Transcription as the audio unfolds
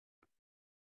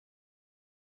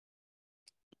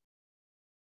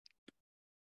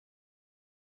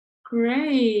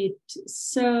Great.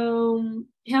 So,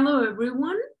 hello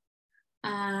everyone.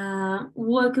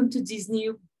 Welcome to this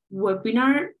new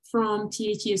webinar from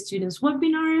THE Students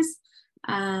Webinars.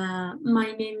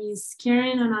 My name is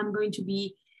Karen and I'm going to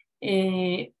be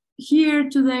here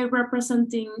today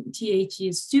representing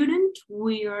THE student.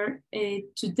 We are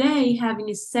today having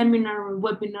a seminar or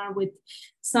webinar with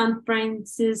St.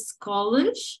 Francis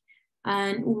College.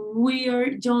 And we are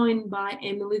joined by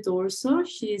Emily Dorso.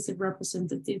 She is a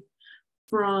representative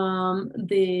from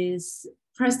this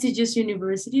prestigious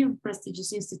university or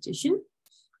prestigious institution,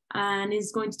 and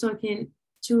is going to talking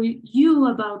to you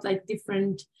about like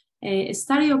different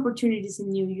study opportunities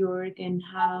in New York and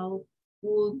how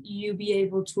will you be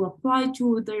able to apply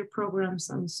to their programs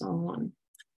and so on.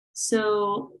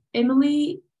 So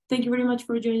Emily, thank you very much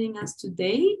for joining us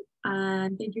today.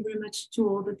 And thank you very much to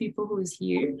all the people who is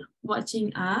here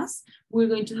watching us. We're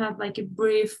going to have like a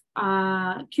brief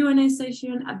Q&A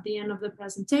session at the end of the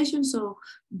presentation. So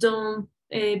don't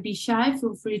be shy.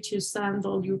 Feel free to send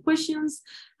all your questions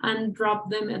and drop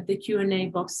them at the Q&A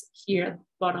box here at the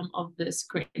bottom of the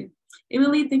screen.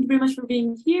 Emily, thank you very much for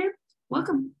being here.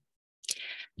 Welcome.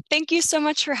 Thank you so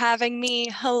much for having me.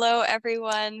 Hello,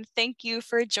 everyone. Thank you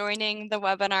for joining the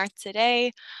webinar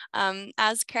today.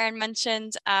 As Karen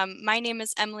mentioned, my name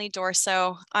is Emily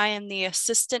Dorso. I am the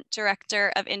Assistant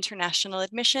Director of International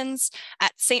Admissions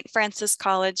at St. Francis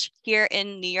College here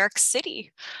in New York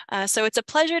City. So it's a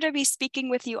pleasure to be speaking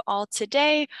with you all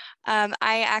today.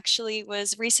 I actually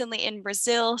was recently in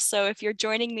Brazil. So if you're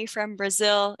joining me from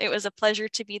Brazil, it was a pleasure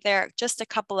to be there just a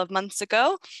couple of months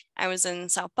ago. I was in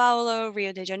Sao Paulo,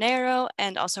 Rio de Janeiro,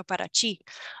 and also Paraty,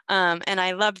 and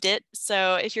I loved it.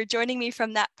 So if you're joining me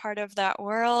from that part of that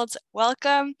world,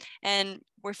 welcome. And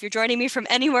if you're joining me from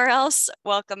anywhere else,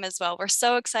 welcome as well. We're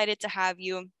so excited to have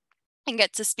you and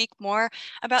get to speak more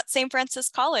about St. Francis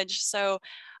College. So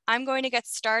I'm going to get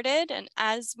started. And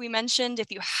as we mentioned,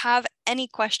 if you have any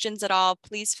questions at all,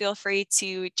 please feel free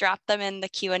to drop them in the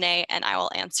Q&A and I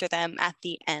will answer them at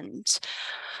the end.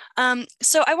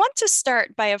 So I want to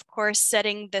start by, of course,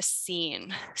 setting the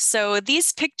scene. So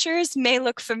these pictures may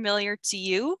look familiar to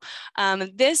you.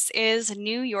 This is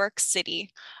New York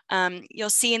City. You'll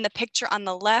see in the picture on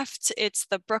the left, it's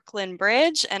the Brooklyn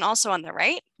Bridge, and also on the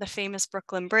right, the famous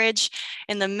Brooklyn Bridge.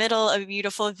 In the middle, a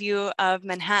beautiful view of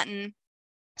Manhattan.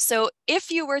 So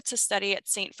if you were to study at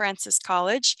St. Francis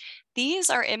College, these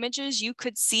are images you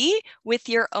could see with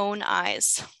your own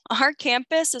eyes. Our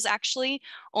campus is actually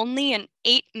only an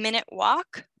 8-minute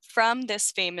walk from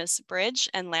this famous bridge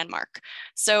and landmark.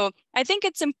 So I think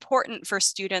it's important for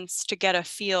students to get a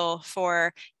feel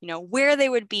for, where they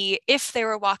would be if they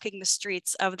were walking the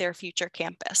streets of their future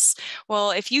campus.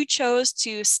 Well, if you chose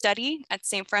to study at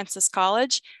St. Francis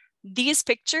College, these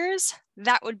pictures,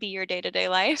 that would be your day-to-day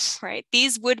life, right?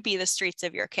 These would be the streets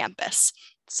of your campus.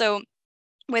 So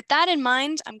with that in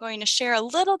mind, I'm going to share a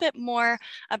little bit more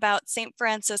about St.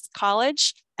 Francis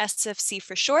College, SFC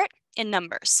for short, in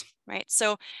numbers, right?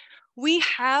 So we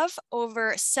have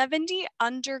over 70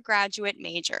 undergraduate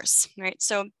majors, right?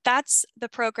 So that's the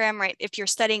program, right? If you're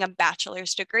studying a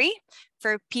bachelor's degree,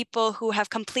 for people who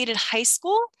have completed high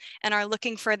school and are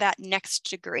looking for that next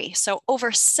degree. So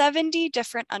over 70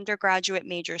 different undergraduate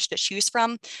majors to choose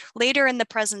from. Later in the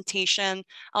presentation,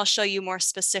 I'll show you more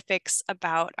specifics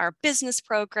about our business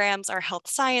programs, our health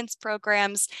science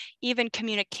programs, even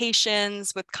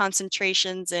communications with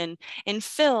concentrations in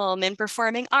film and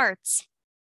performing arts.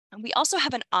 We also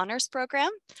have an honors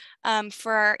program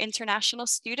for our international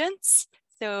students.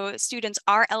 So students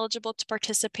are eligible to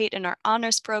participate in our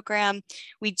honors program.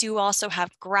 We do also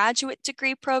have graduate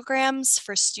degree programs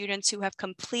for students who have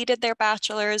completed their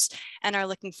bachelor's and are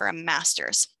looking for a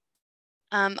master's.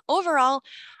 Overall,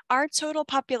 our total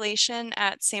population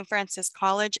at St. Francis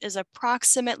College is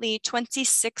approximately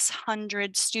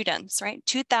 2,600 students, right?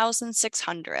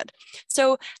 2,600.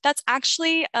 So that's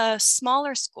actually a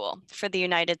smaller school for the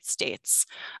United States.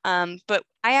 But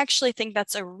I actually think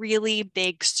that's a really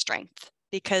big strength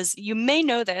because you may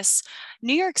know this,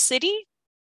 New York City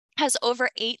has over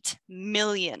 8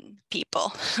 million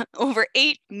people, over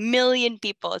 8 million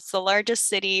people. It's the largest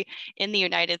city in the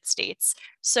United States.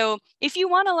 So if you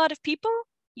want a lot of people,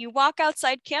 you walk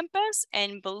outside campus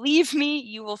and believe me,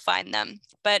 you will find them.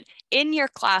 But in your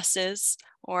classes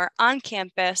or on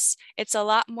campus, it's a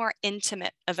lot more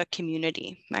intimate of a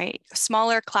community, right?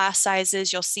 Smaller class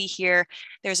sizes, you'll see here,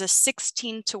 there's a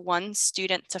 16:1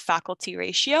 student to faculty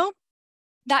ratio.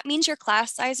 That means your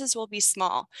class sizes will be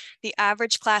small. The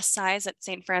average class size at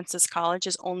St. Francis College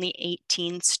is only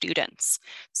 18 students.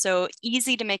 So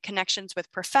easy to make connections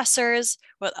with professors,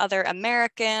 with other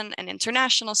American and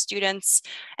international students.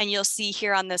 And you'll see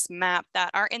here on this map that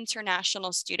our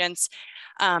international students,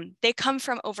 they come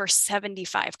from over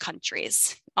 75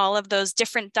 countries. All of those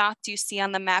different dots you see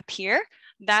on the map here,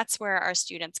 that's where our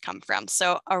students come from.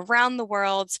 So around the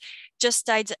world, just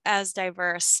as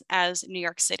diverse as New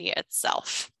York City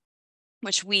itself,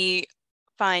 which we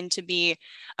find to be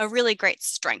a really great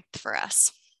strength for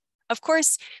us. Of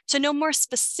course, to know more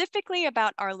specifically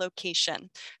about our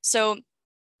location. So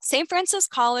St. Francis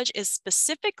College is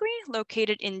specifically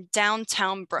located in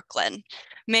downtown Brooklyn.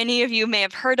 Many of you may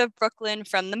have heard of Brooklyn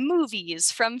from the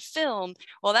movies, from film.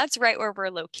 Well, that's right where we're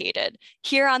located.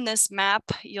 Here on this map,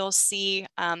 you'll see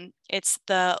it's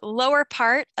the lower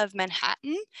part of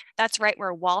Manhattan. That's right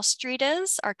where Wall Street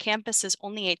is. Our campus is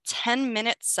only a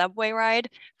 10-minute subway ride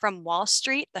from Wall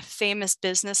Street, the famous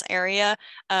business area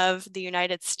of the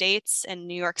United States and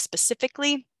New York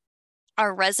specifically.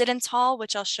 Our residence hall,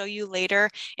 which I'll show you later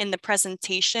in the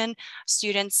presentation,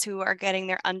 students who are getting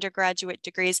their undergraduate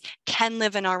degrees can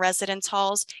live in our residence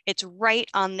halls. It's right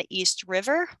on the East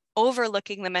River,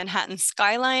 overlooking the Manhattan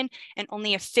skyline, and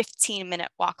only a 15-minute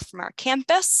walk from our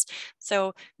campus.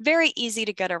 So very easy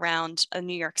to get around a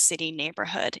New York City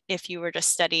neighborhood if you were to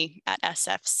study at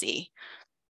SFC.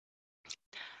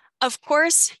 Of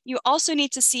course, you also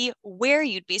need to see where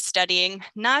you'd be studying,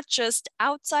 not just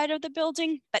outside of the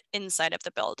building, but inside of the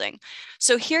building.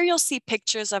 So here you'll see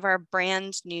pictures of our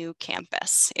brand new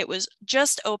campus. It was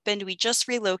just opened, we just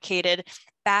relocated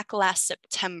back last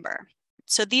September.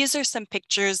 So these are some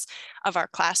pictures of our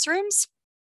classrooms,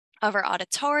 of our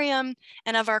auditorium,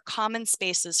 and of our common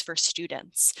spaces for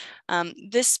students.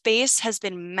 This space has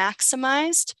been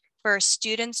maximized for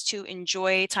students to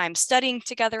enjoy time studying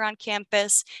together on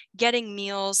campus, getting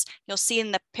meals. You'll see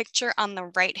in the picture on the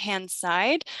right-hand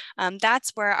side, that's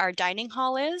where our dining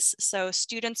hall is. So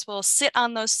students will sit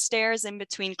on those stairs in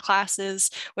between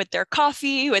classes with their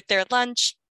coffee, with their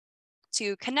lunch,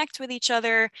 to connect with each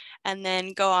other and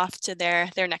then go off to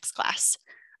their next class.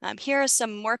 Here are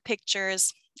some more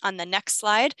pictures on the next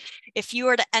slide. If you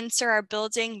were to enter our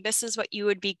building, this is what you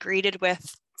would be greeted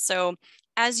with. So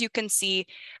as you can see,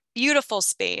 beautiful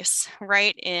space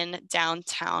right in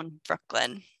downtown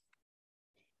Brooklyn.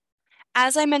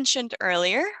 As I mentioned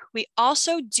earlier, we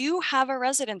also do have a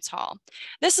residence hall.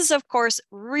 This is, of course,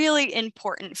 really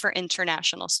important for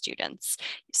international students.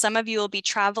 Some of you will be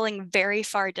traveling very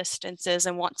far distances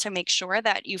and want to make sure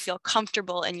that you feel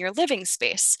comfortable in your living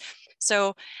space.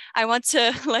 So I want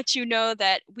to let you know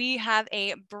that we have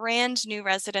a brand new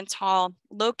residence hall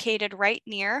located right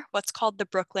near what's called the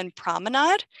Brooklyn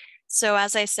Promenade. So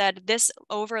as I said, this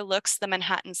overlooks the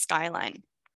Manhattan skyline.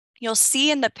 You'll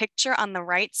see in the picture on the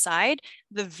right side,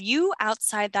 the view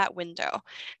outside that window.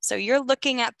 So you're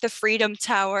looking at the Freedom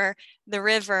Tower, the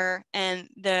river, and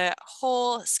the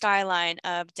whole skyline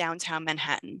of downtown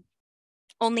Manhattan.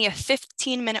 Only a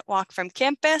 15-minute walk from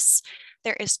campus.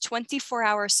 There is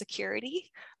 24-hour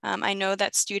security. I know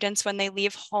that students, when they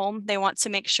leave home, they want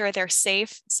to make sure they're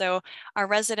safe. So our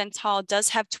residence hall does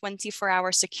have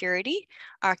 24-hour security.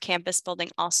 Our campus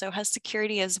building also has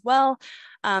security as well.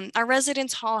 Our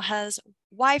residence hall has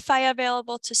Wi-Fi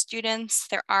available to students.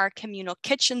 There are communal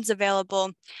kitchens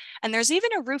available, and there's even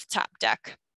a rooftop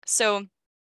deck. So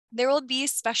there will be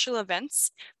special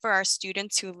events for our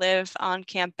students who live on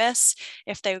campus.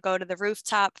 If they go to the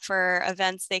rooftop for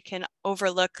events, they can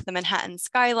overlook the Manhattan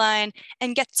skyline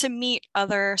and get to meet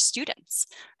other students.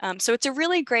 So it's a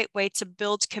really great way to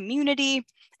build community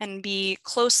and be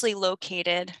closely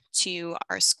located to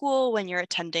our school when you're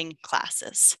attending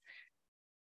classes.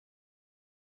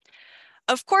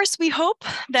 Of course, we hope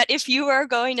that if you are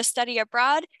going to study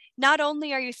abroad, not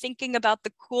only are you thinking about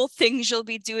the cool things you'll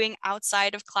be doing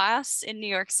outside of class in New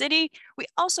York City, we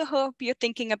also hope you're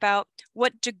thinking about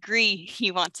what degree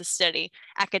you want to study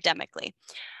academically.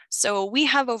 So we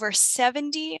have over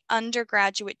 70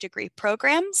 undergraduate degree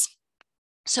programs.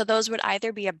 So those would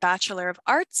either be a Bachelor of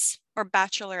Arts or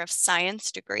Bachelor of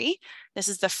Science degree. This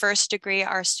is the first degree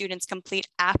our students complete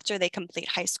after they complete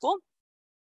high school.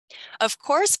 Of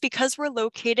course, because we're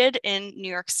located in New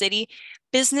York City,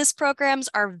 business programs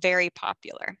are very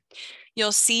popular.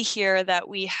 You'll see here that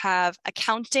we have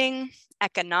accounting,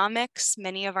 economics.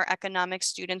 Many of our economics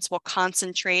students will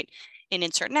concentrate in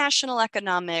international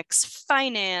economics,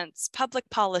 finance, public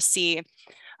policy.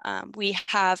 We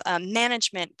have a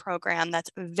management program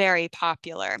that's very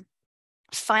popular.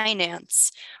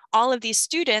 finance. All of these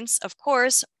students, of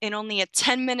course, in only a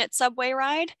 10-minute subway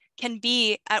ride, can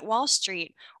be at Wall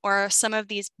Street or some of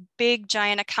these big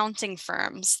giant accounting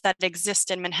firms that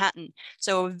exist in Manhattan.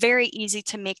 So very easy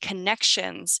to make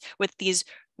connections with these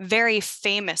very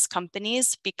famous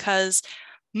companies, because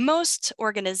most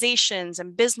organizations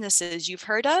and businesses you've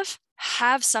heard of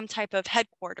have some type of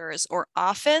headquarters or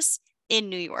office in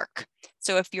New York.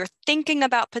 So if you're thinking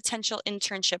about potential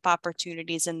internship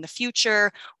opportunities in the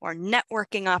future or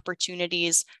networking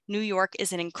opportunities, New York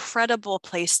is an incredible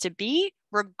place to be,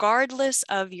 regardless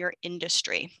of your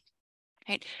industry.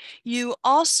 Right. You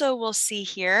also will see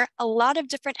here a lot of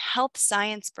different health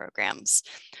science programs.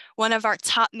 One of our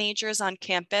top majors on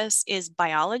campus is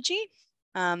biology.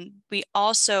 We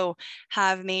also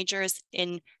have majors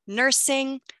in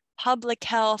nursing, public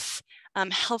health,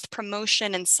 health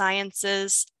promotion and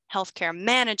sciences, healthcare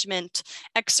management,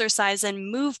 exercise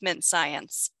and movement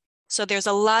science. So there's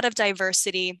a lot of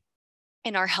diversity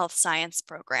in our health science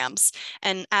programs.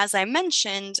 And as I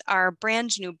mentioned, our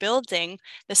brand new building,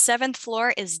 the 7th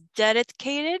floor, is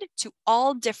dedicated to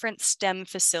all different STEM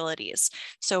facilities.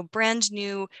 So brand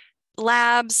new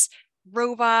labs,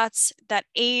 robots that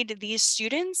aid these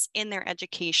students in their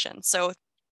education. So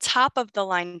top of the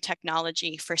line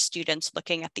technology for students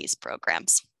looking at these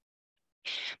programs.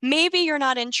 Maybe you're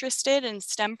not interested in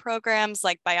STEM programs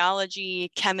like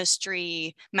biology,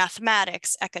 chemistry,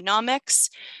 mathematics,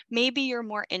 economics. Maybe you're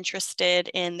more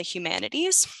interested in the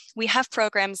humanities. We have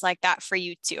programs like that for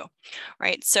you too,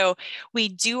 right? So we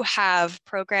do have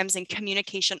programs in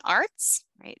communication arts,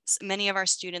 right? So many of our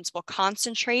students will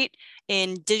concentrate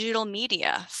in digital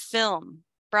media, film,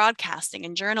 broadcasting,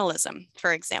 and journalism,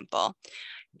 for example.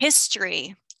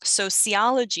 History,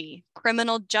 sociology,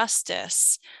 criminal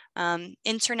justice,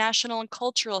 international and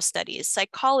cultural studies,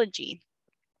 psychology.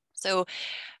 So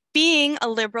being a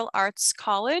liberal arts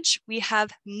college, we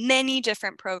have many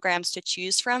different programs to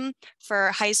choose from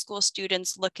for high school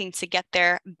students looking to get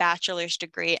their bachelor's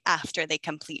degree after they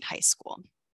complete high school.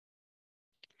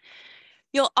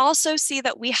 You'll also see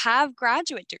that we have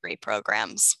graduate degree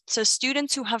programs. So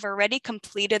students who have already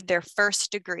completed their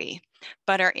first degree,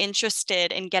 but are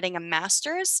interested in getting a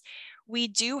master's, we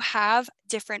do have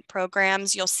different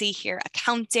programs. You'll see here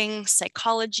accounting,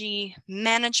 psychology,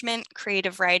 management,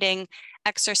 creative writing,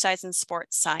 exercise and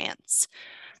sports science.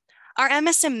 Our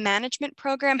MSM management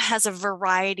program has a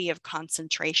variety of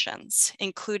concentrations,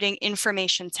 including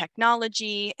information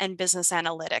technology and business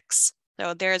analytics.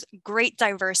 So there's great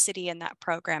diversity in that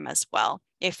program as well,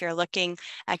 if you're looking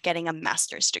at getting a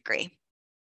master's degree.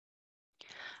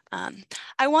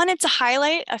 I wanted to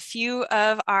highlight a few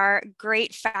of our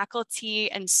great faculty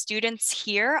and students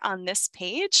here on this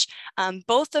page,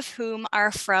 both of whom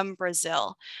are from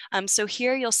Brazil. So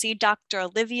here you'll see Dr.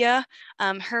 Olivia.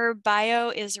 Her bio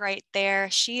is right there.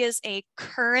 She is a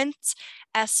current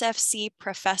SFC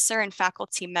professor and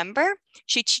faculty member.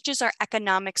 She teaches our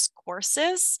economics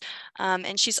courses,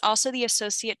 and she's also the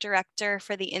associate director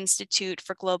for the Institute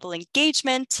for Global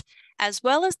Engagement, as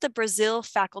well as the Brazil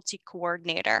faculty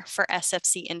coordinator for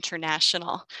SFC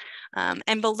International.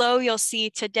 And below you'll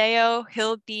see Tadeo.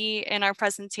 He'll be in our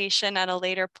presentation at a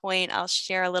later point. I'll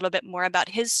share a little bit more about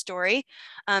his story.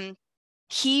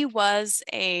 He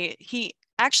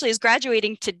actually is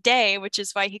graduating today, which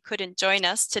is why he couldn't join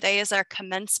us. Today is our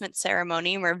commencement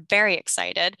ceremony. We're very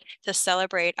excited to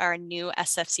celebrate our new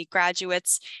SFC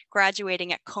graduates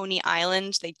graduating at Coney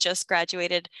Island. They just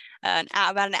graduated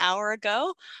about an hour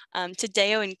ago,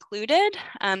 Tadeo included.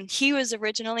 He was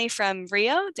originally from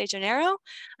Rio de Janeiro,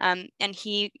 and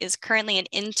he is currently an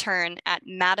intern at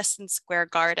Madison Square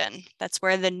Garden. That's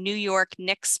where the New York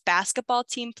Knicks basketball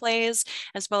team plays,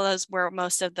 as well as where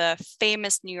most of the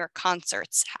famous New York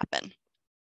concerts happen.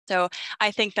 So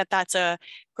I think that that's a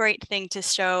great thing to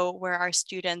show where our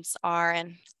students are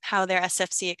and how their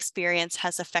SFC experience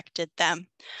has affected them.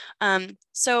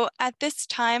 So at this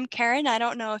time, Karen, I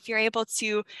don't know if you're able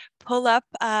to pull up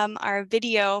our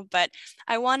video, but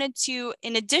I wanted to,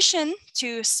 in addition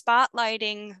to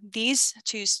spotlighting these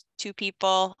two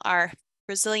people, our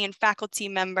Brazilian faculty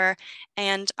member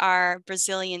and our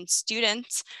Brazilian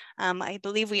student, I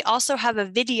believe we also have a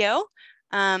video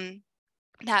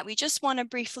that we just want to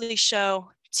briefly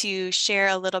show to share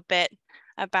a little bit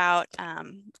about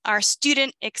our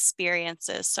student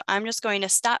experiences. So I'm just going to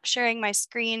stop sharing my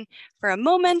screen for a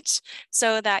moment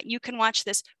so that you can watch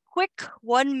this quick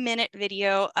 1-minute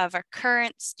video of a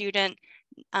current student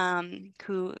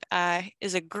who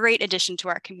is a great addition to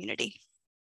our community.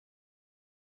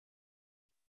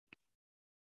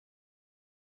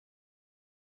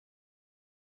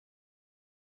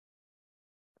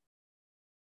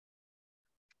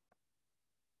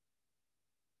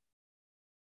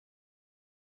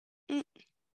 Mm.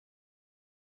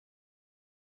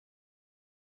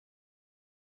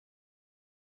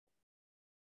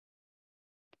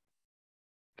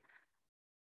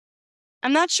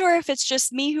 I'm not sure if it's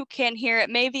just me who can't hear. It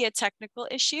may be a technical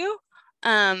issue,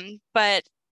 but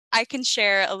I can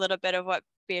share a little bit of what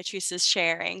Beatrice is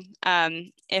sharing.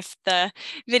 If the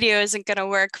video isn't going to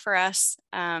work for us,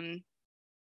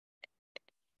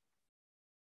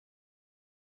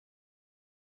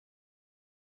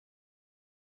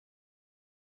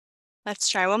 let's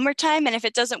try one more time. And if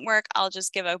it doesn't work, I'll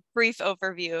just give a brief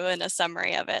overview and a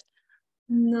summary of it.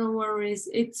 No worries.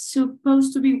 It's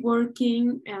supposed to be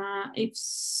working. If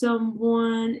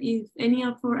any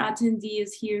of our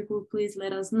attendees here could please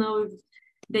let us know if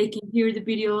they can hear the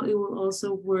video, it will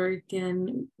also work,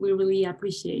 and we really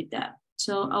appreciate that.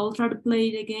 So I'll try to play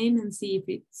it again and see if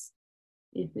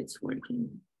it's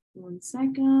working. 1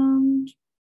 second.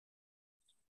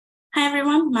 Hi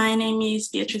everyone, my name is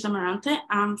Beatriz Amarante.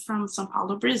 I'm from São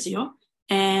Paulo, Brazil,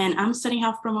 and I'm studying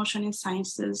health promotion and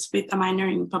sciences with a minor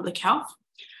in public health.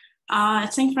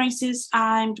 At St. Francis,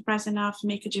 I'm the president of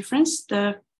Make a Difference,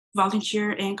 the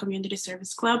volunteer and community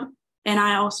service club, and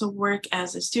I also work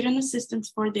as a student assistant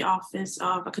for the Office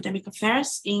of Academic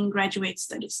Affairs in graduate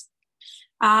studies.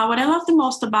 What I love the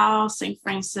most about St.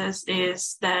 Francis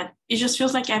is that it just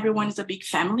feels like everyone is a big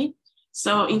family.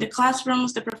 So in the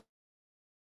classrooms,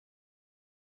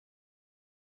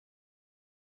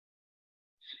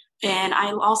 and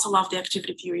I also love the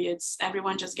activity periods.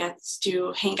 Everyone just gets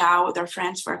to hang out with their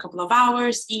friends for a couple of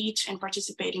hours each and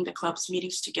participate in the club's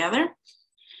meetings together.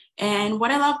 And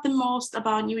what I love the most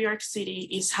about New York City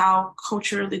is how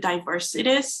culturally diverse it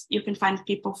is. You can find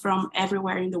people from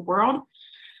everywhere in the world.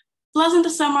 Plus, in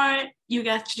the summer, you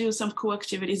get to do some cool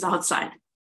activities outside.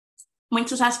 Muito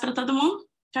sucesso para todo mundo.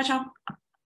 Tchau, tchau.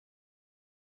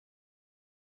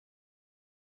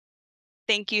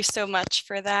 Thank you so much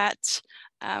for that,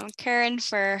 Karen,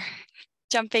 for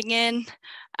jumping in.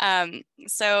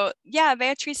 So yeah,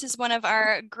 Beatrice is one of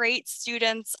our great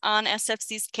students on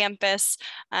SFC's campus.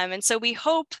 And so we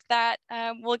hope that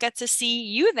we'll get to see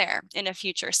you there in a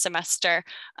future semester.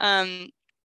 And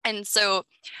so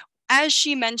as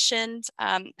she mentioned,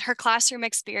 her classroom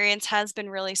experience has been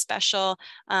really special.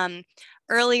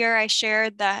 Earlier, I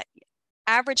shared that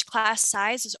average class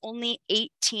size is only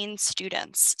 18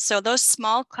 students. So those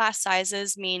small class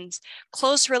sizes means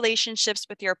close relationships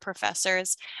with your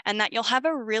professors and that you'll have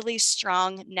a really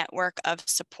strong network of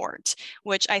support,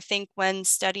 which I think when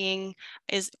studying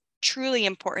is truly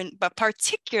important, but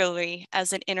particularly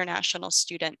as an international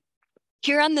student.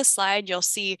 Here on this slide, you'll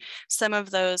see some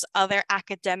of those other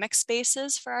academic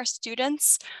spaces for our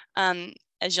students.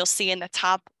 As you'll see in the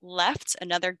top left,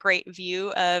 another great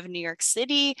view of New York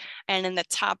City, and in the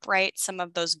top right, some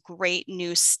of those great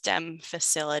new STEM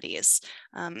facilities.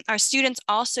 Our students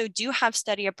also do have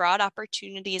study abroad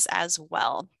opportunities as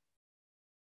well.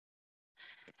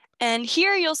 And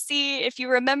here you'll see, if you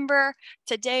remember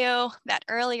Tadeo, that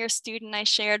earlier student I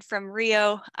shared from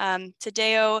Rio,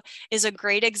 Tadeo is a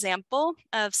great example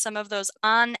of some of those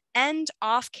on and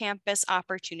off campus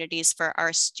opportunities for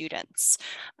our students.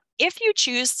 If you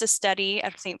choose to study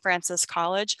at St. Francis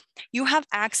College, you have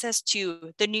access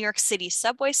to the New York City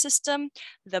subway system,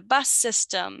 the bus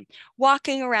system,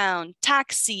 walking around,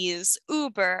 taxis,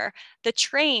 Uber, the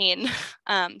train.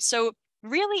 So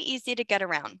really easy to get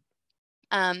around.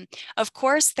 Of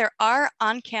course, there are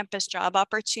on-campus job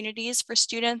opportunities for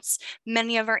students.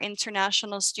 Many of our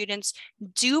international students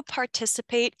do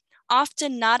participate,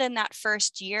 often not in that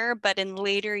first year, but in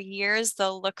later years,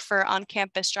 they'll look for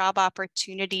on-campus job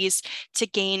opportunities to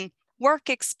gain work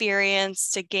experience,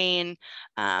 to gain,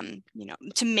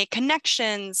 to make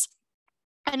connections.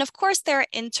 And of course, there are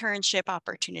internship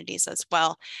opportunities as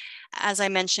well. As I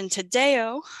mentioned,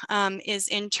 Tadeo is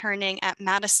interning at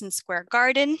Madison Square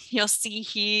Garden. You'll see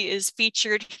he is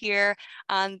featured here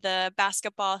on the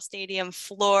basketball stadium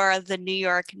floor of the New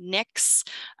York Knicks.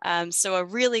 So a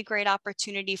really great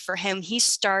opportunity for him. He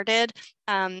started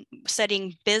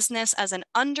studying business as an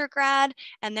undergrad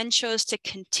and then chose to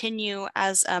continue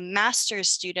as a master's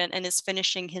student and is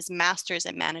finishing his master's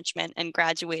in management and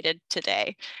graduated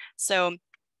today. So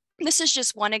this is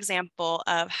just one example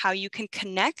of how you can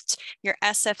connect your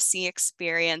SFC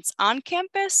experience on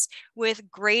campus with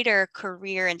greater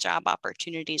career and job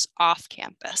opportunities off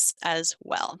campus as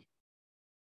well.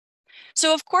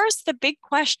 So of course, the big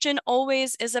question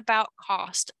always is about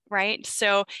cost, right?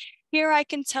 So here I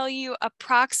can tell you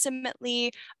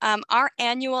approximately our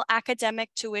annual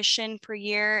academic tuition per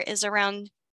year is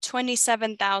around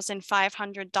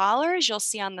 $27,500. You'll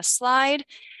see on the slide.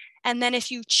 And then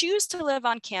if you choose to live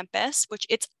on campus, which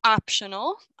it's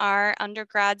optional, our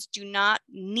undergrads do not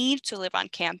need to live on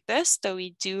campus, though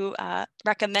we do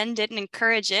recommend it and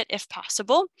encourage it if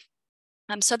possible.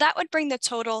 So that would bring the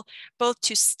total both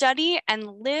to study and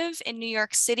live in New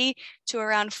York City to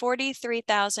around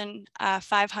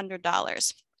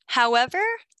 $43,500. However,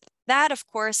 that, of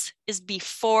course, is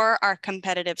before our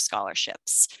competitive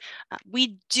scholarships.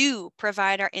 We do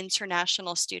provide our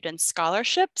international students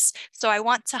scholarships, so I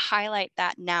want to highlight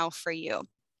that now for you.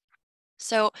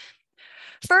 So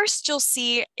first, you'll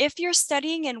see if you're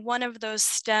studying in one of those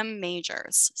STEM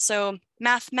majors, so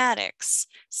mathematics,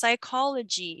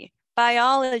 psychology,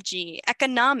 biology,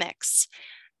 economics.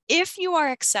 If you are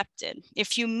accepted,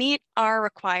 if you meet our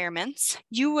requirements,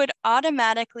 you would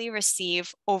automatically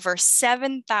receive over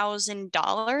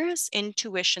 $7,000 in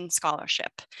tuition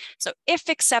scholarship. So if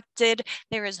accepted,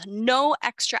 there is no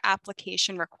extra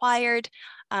application required.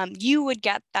 You would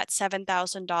get that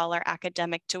 $7,000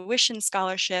 academic tuition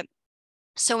scholarship.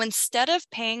 So instead of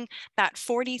paying that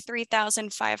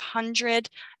 $43,500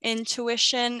 in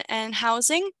tuition and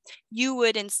housing, you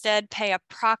would instead pay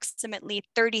approximately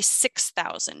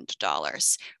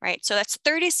 $36,000, right? So that's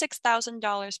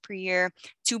 $36,000 per year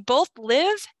to both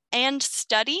live and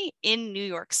study in New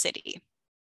York City.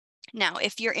 Now,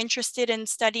 if you're interested in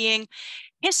studying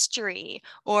history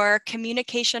or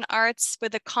communication arts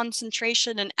with a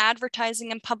concentration in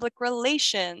advertising and public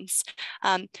relations,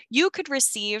 you could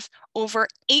receive over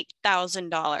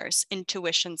 $8,000 in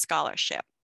tuition scholarship.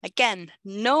 Again,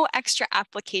 no extra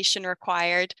application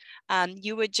required.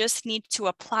 You would just need to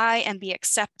apply and be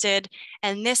accepted,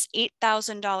 and this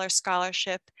 $8,000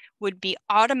 scholarship would be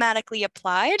automatically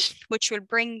applied, which would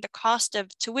bring the cost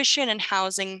of tuition and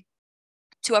housing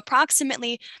to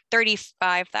approximately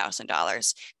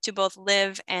 $35,000 to both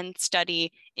live and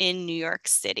study in New York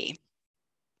City.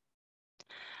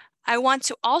 I want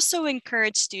to also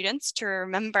encourage students to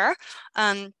remember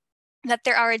that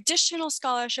there are additional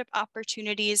scholarship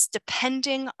opportunities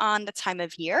depending on the time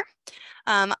of year.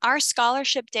 Our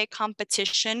Scholarship Day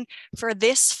competition for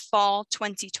this fall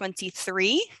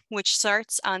 2023, which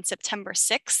starts on September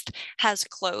 6th, has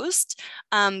closed,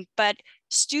 but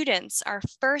students, our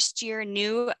first year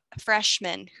new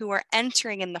freshmen who are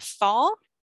entering in the fall,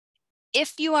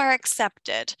 if you are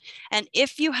accepted and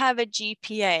if you have a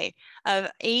GPA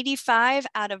of 85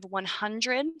 out of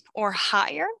 100 or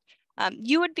higher,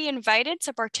 you would be invited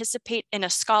to participate in a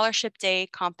Scholarship Day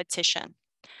competition.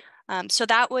 So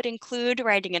that would include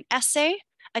writing an essay,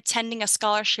 attending a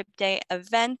Scholarship Day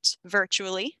event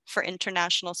virtually for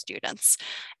international students,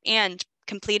 and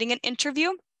completing an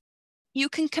interview. You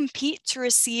can compete to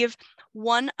receive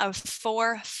one of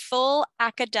 4 full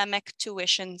academic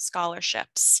tuition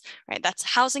scholarships, right? That's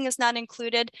housing is not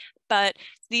included, but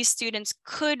these students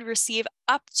could receive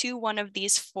up to one of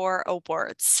these 4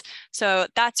 awards. So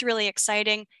that's really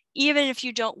exciting. Even if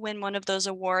you don't win one of those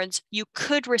awards, you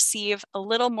could receive a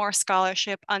little more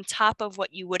scholarship on top of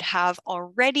what you would have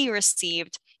already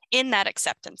received in that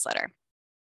acceptance letter.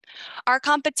 Our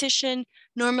competition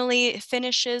normally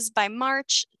finishes by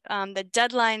March. The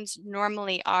deadlines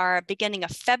normally are beginning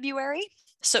of February.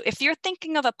 So if you're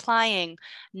thinking of applying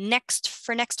next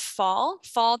fall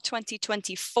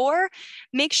 2024,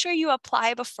 make sure you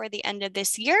apply before the end of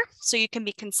this year so you can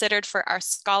be considered for our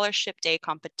Scholarship Day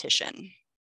competition.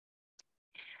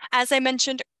 As I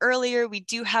mentioned earlier, we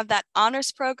do have that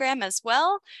honors program as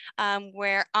well,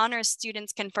 where honors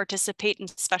students can participate in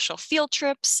special field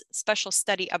trips, special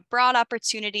study abroad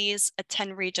opportunities,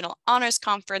 attend regional honors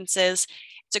conferences.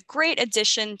 It's a great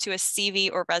addition to a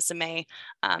CV or resume.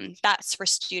 That's for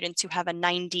students who have a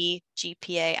 90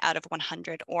 GPA out of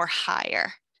 100 or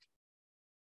higher.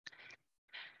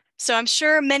 So I'm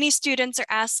sure many students are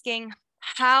asking,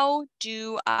 how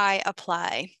do I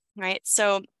apply, right?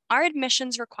 So our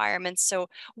admissions requirements, so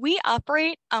we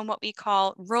operate on what we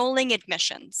call rolling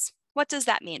admissions. What does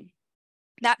that mean?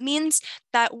 That means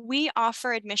that we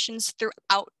offer admissions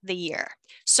throughout the year.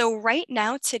 So right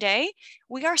now, today,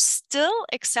 we are still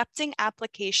accepting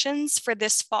applications for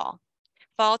this fall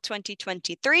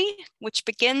 2023, which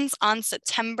begins on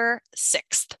September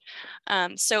 6th.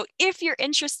 So if you're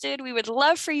interested, we would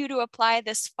love for you to apply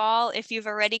this fall if you've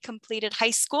already completed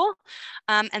high school.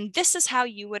 And this is how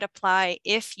you would apply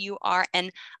if you are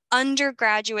an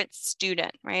undergraduate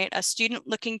student, right? A student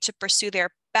looking to pursue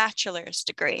their bachelor's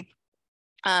degree.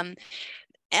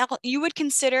 You would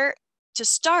consider to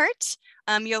start,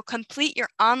 you'll complete your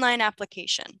online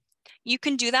application. You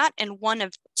can do that in one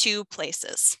of 2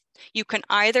 places. You can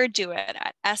either do it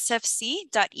at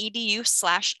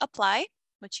sfc.edu/apply,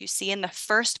 which you see in the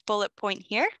first bullet point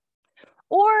here,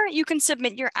 or you can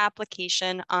submit your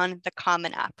application on the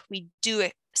Common App. We do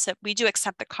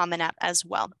accept the Common App as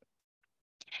well.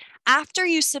 After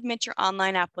you submit your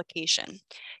online application,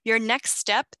 your next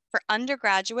step for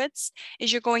undergraduates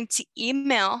is you're going to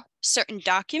email certain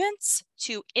documents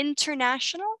to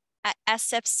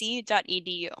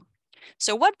international@sfc.edu.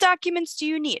 So what documents do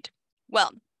you need?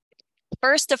 Well,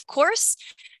 first, of course,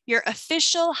 your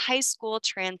official high school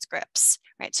transcripts,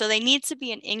 right? So they need to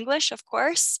be in English, of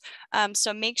course.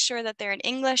 So make sure that they're in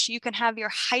English. You can have your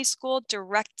high school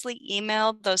directly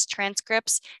email those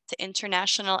transcripts to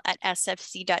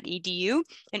international@sfc.edu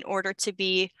in order to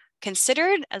be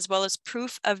considered, as well as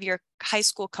proof of your high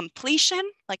school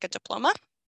completion, like a diploma.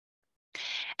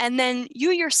 And then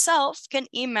you yourself can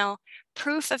email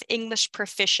proof of English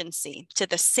proficiency to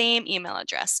the same email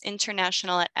address,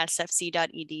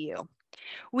 international@sfc.edu.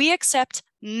 We accept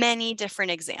many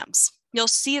different exams. You'll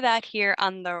see that here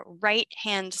on the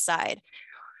right-hand side.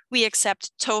 We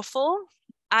accept TOEFL,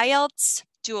 IELTS,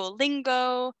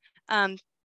 Duolingo,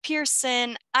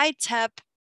 Pearson, ITEP,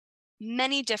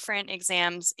 many different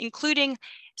exams, including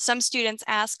some students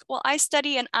ask, well, I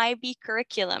study an IB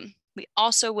curriculum. We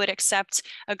also would accept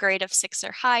a grade of 6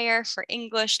 or higher for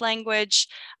English language.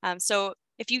 So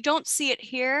if you don't see it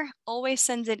here, always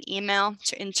send an email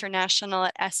to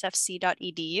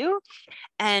international@sfc.edu,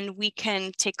 and we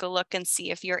can take a look and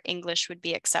see if your English would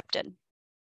be accepted.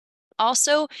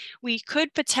 Also, we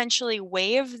could potentially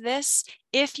waive this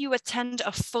if you attend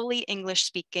a fully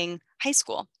English-speaking high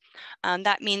school.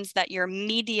 That means that your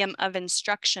medium of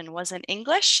instruction was in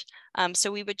English,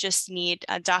 so we would just need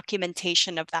a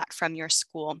documentation of that from your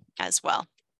school as well.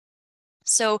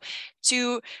 So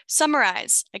to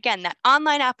summarize, again, that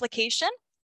online application,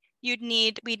 we'd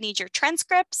need your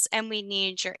transcripts and we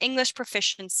need your English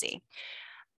proficiency.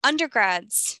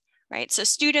 Undergrads, right? So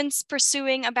students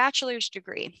pursuing a bachelor's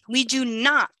degree, we do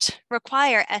not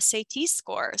require SAT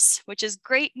scores, which is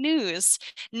great news.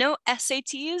 No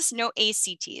SATs, no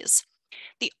ACTs.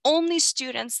 The only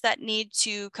students that need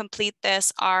to complete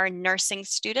this are nursing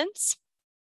students,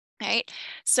 right?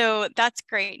 So that's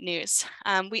great news.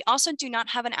 We also do not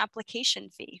have an application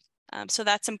fee. So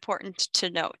that's important to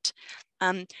note.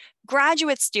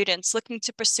 Graduate students looking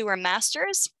to pursue a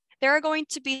master's, there are going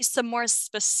to be some more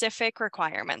specific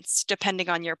requirements depending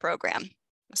on your program.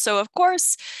 So of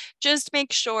course, just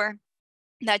make sure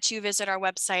that you visit our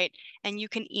website and you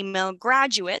can email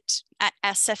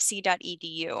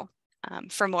graduate@sfc.edu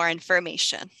for more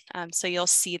information. So you'll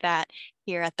see that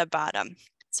here at the bottom.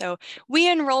 So we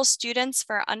enroll students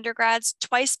for undergrads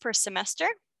twice per semester,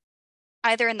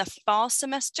 either in the fall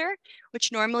semester,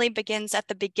 which normally begins at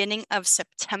the beginning of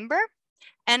September,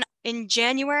 and in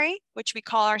January, which we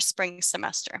call our spring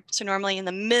semester. So normally in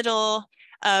the middle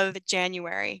of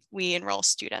January, we enroll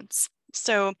students.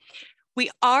 So we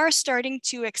are starting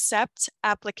to accept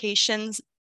applications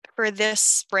for this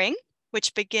spring,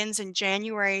 which begins in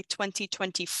January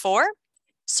 2024.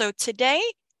 So today,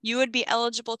 you would be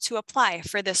eligible to apply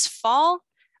for this fall,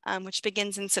 which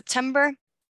begins in September,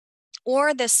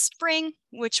 or this spring,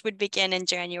 which would begin in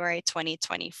January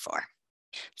 2024.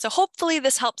 So hopefully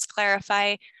this helps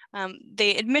clarify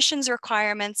the admissions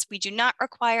requirements. We do not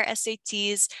require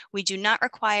SATs. We do not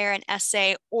require an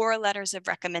essay or letters of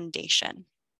recommendation.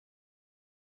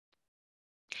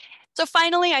 So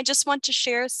finally, I just want to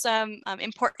share some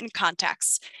important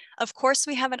contacts. Of course,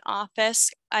 we have an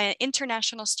office,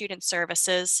 International Student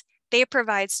Services. They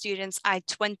provide students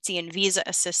I-20 and visa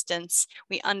assistance.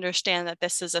 We understand that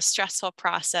this is a stressful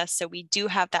process, so we do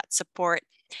have that support.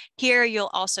 Here, you'll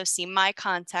also see my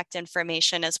contact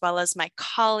information as well as my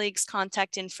colleagues'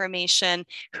 contact information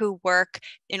who work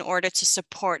in order to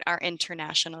support our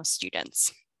international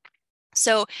students.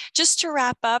 So just to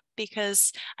wrap up,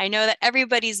 because I know that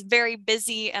everybody's very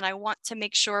busy and I want to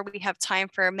make sure we have time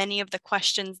for many of the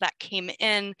questions that came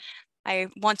in, I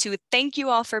want to thank you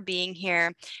all for being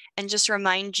here and just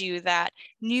remind you that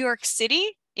New York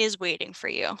City is waiting for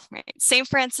you, right? St.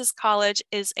 Francis College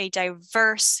is a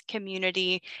diverse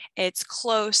community. It's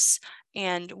close,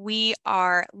 and we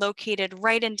are located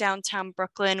right in downtown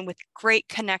Brooklyn with great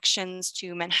connections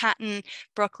to Manhattan,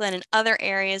 Brooklyn, and other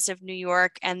areas of New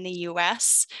York and the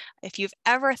US. If you've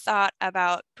ever thought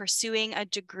about pursuing a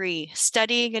degree,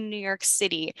 studying in New York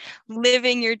City,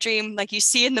 living your dream like you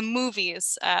see in the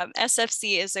movies,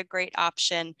 SFC is a great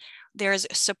option. There's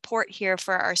support here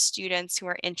for our students who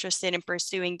are interested in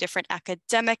pursuing different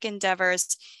academic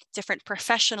endeavors, different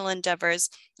professional endeavors,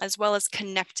 as well as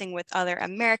connecting with other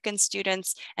American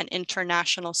students and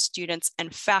international students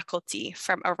and faculty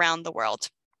from around the world.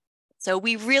 So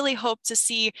we really hope to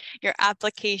see your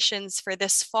applications for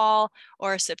this fall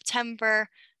or September.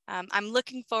 I'm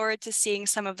looking forward to seeing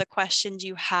some of the questions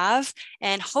you have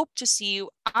and hope to see you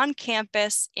on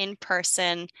campus in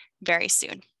person very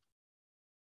soon.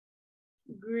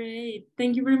 Great.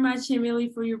 Thank you very much, Emily,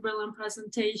 for your brilliant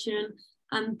presentation.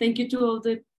 And thank you to all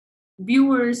the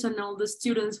viewers and all the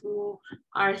students who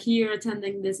are here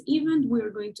attending this event. We're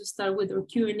going to start with our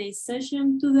Q&A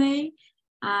session today.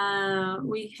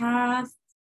 We have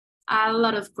a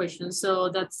lot of questions, so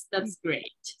that's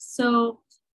great. So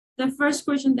the first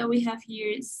question that we have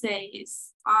here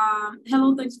says,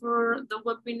 hello, thanks for the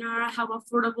webinar. How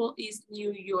affordable is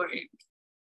New York?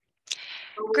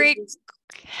 Great.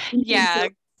 Yeah.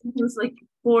 It's like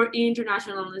for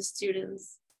international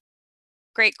students.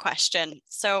 Great question.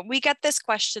 So we get this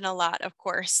question a lot, of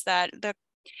course, that the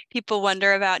people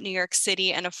wonder about New York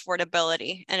City and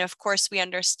affordability. And of course, we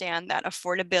understand that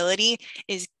affordability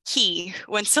is key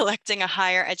when selecting a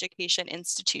higher education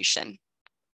institution.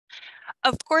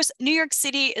 Of course, New York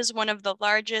City is one of the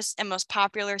largest and most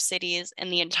popular cities in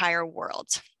the entire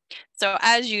world. So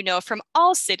as you know, from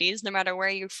all cities, no matter where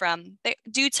you're from, they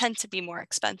do tend to be more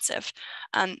expensive.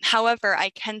 However, I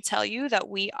can tell you that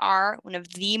we are one of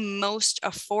the most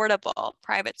affordable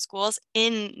private schools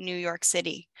in New York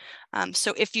City.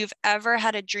 So if you've ever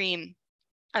had a dream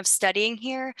of studying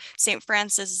here, St.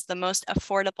 Francis is the most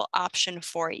affordable option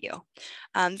for you.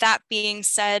 That being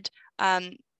said,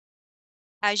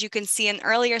 as you can see in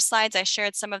earlier slides, I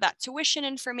shared some of that tuition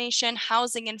information,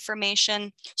 housing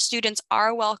information. Students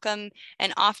are welcome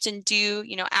and often do,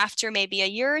 after maybe a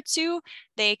year or two,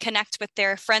 they connect with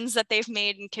their friends that they've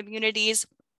made in communities,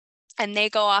 and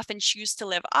they go off and choose to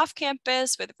live off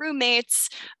campus with roommates.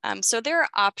 So there are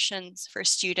options for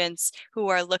students who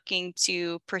are looking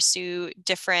to pursue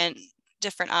different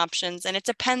options, and it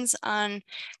depends on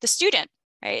the student.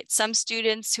 Right? Some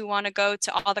students who want to go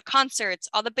to all the concerts,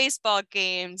 all the baseball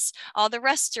games, all the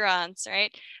restaurants,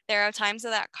 right? There are times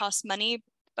that costs money,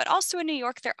 but also in New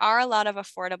York, there are a lot of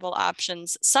affordable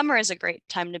options. Summer is a great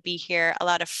time to be here, a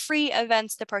lot of free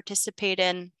events to participate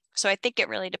in. So I think it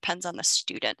really depends on the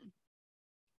student.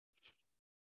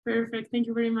 Perfect. Thank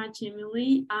you very much,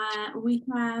 Emily. We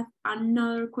have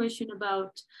another question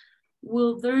about,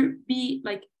 will there be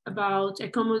about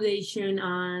accommodation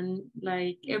and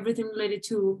everything related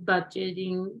to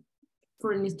budgeting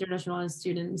for an international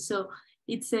student? So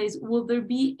it says, will there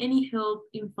be any help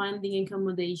in finding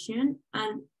accommodation?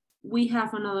 And we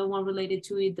have another one related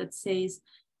to it that says,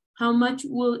 how much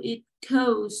will it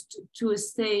cost to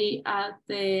stay at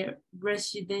the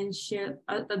residential,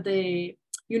 at the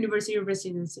university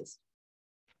residences?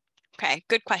 Okay,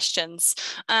 good questions.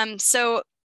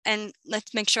 And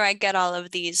let's make sure I get all of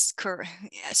these correct.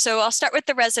 So I'll start with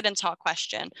the residence hall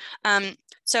question.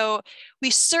 So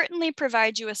we certainly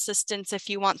provide you assistance if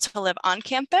you want to live on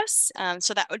campus.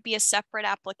 So that would be a separate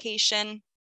application.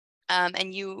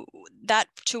 And that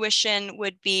tuition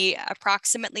would be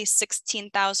approximately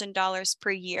 $16,000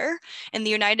 per year. In the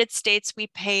United States, we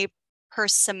pay per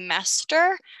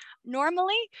semester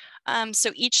normally.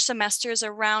 So each semester is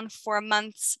around 4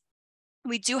 months.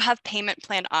 We do have payment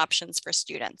plan options for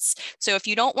students. So if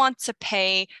you don't want to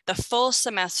pay the full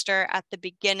semester at the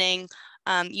beginning,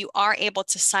 you are able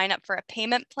to sign up for a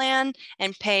payment plan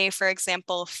and pay, for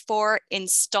example, 4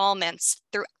 installments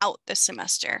throughout the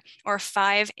semester or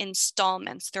 5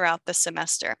 installments throughout the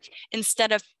semester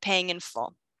instead of paying in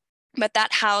full. But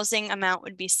that housing amount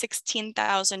would be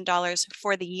 $16,000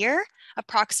 for the year,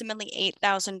 approximately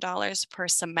 $8,000 per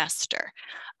semester.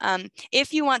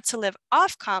 If you want to live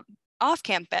off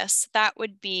campus, that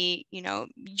would be,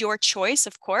 your choice,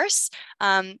 of course.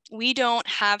 We don't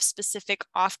have specific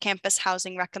off-campus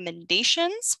housing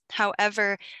recommendations.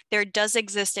 However, there does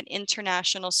exist an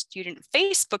international student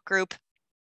Facebook group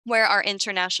where our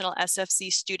international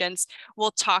SFC students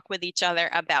will talk with each other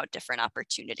about different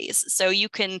opportunities. So you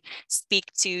can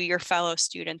speak to your fellow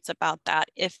students about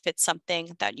that if it's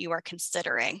something that you are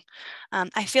considering.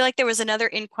 I feel like there was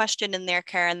another question in there,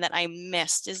 Karen, that I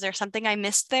missed. Is there something I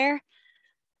missed there?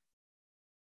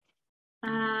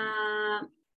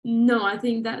 No, I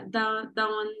think that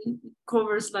one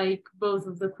covers both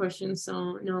of the questions,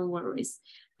 so no worries.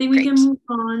 I think we can move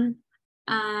on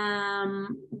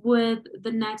with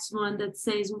the next one that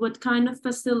says, what kind of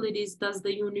facilities does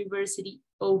the university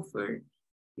offer?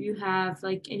 You have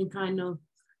any kind of,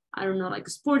 I don't know,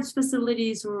 sports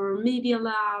facilities or media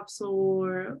labs,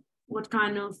 or what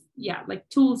kind of,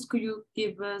 tools could you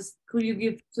give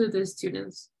to the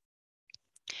students?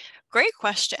 Great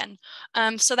question.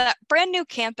 So that brand new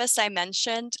campus I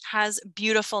mentioned has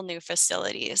beautiful new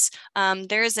facilities.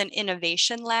 There's an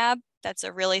innovation lab That's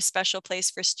a really special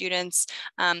place for students.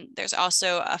 There's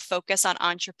also a focus on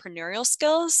entrepreneurial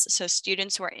skills. So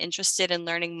students who are interested in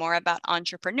learning more about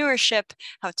entrepreneurship,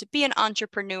 how to be an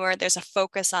entrepreneur, there's a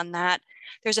focus on that.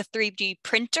 There's a 3D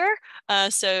printer.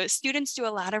 So students do a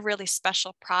lot of really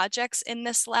special projects in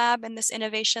this lab, in this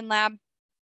innovation lab,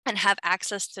 and have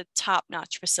access to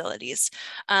top-notch facilities.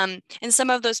 In some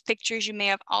of those pictures, you may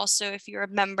have also, if you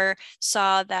remember,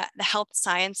 saw that the health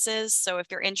sciences. So if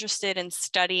you're interested in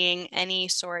studying any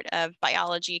sort of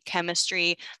biology,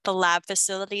 chemistry, the lab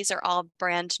facilities are all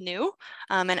brand new.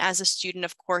 And as a student,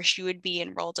 of course, you would be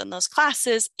enrolled in those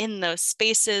classes, in those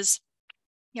spaces.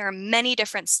 There are many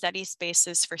different study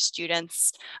spaces for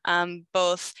students,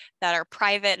 both that are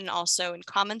private and also in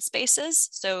common spaces.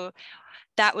 So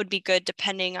that would be good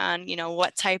depending on,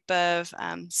 what type of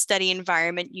study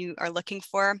environment you are looking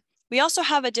for. We also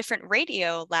have a different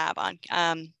radio lab on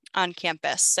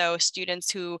campus. So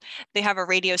students they have a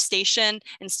radio station,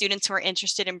 and students who are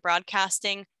interested in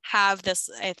broadcasting have this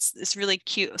really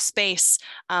cute space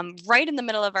right in the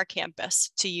middle of our campus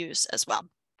to use as well.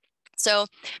 So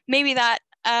maybe that,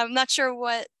 I'm not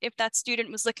sure if that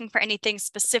student was looking for anything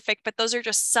specific, but those are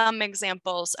just some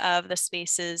examples of the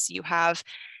spaces you have.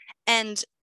 And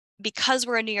because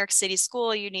we're a New York City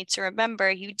school, you need to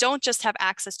remember you don't just have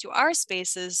access to our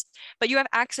spaces, but you have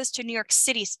access to New York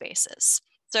City spaces.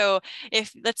 So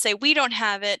if, let's say, we don't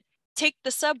have it, take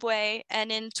the subway,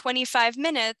 and in 25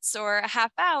 minutes or a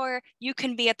half hour, you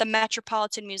can be at the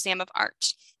Metropolitan Museum of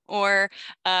Art or,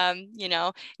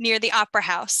 near the Opera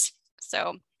House.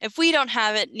 So if we don't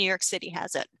have it, New York City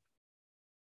has it.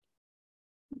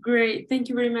 Great, thank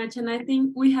you very much. And I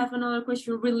think we have another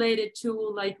question related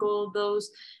to like all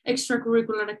those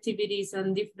extracurricular activities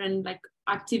and different like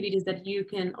activities that you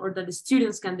can, or that the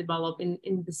students can develop in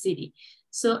the city.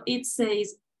 So it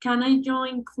says, can I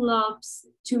join clubs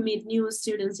to meet new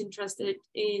students interested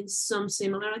in some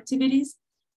similar activities?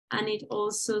 And it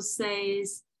also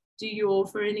says, do you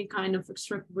offer any kind of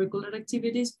extracurricular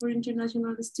activities for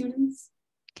international students?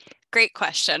 Great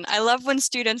question. I love when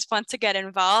students want to get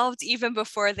involved even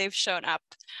before they've shown up.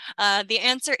 The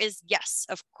answer is yes,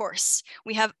 of course.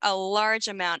 We have a large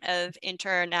amount of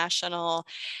international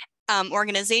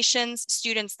organizations,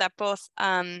 students that both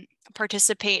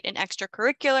participate in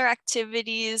extracurricular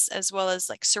activities as well as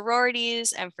like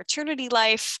sororities and fraternity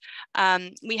life.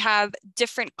 We have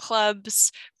different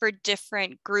clubs for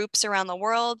different groups around the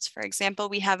world. For example,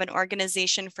 we have an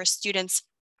organization for students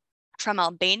from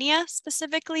Albania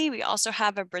specifically. We also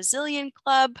have a Brazilian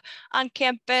club on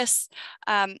campus,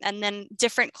 and then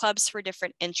different clubs for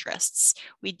different interests.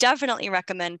 We definitely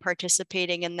recommend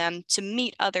participating in them to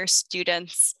meet other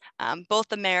students,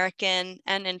 both American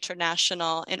and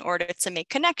international, in order to make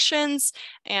connections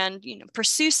and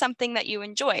pursue something that you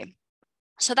enjoy.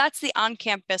 So that's the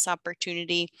on-campus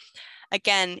opportunity.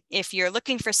 Again, if you're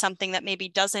looking for something that maybe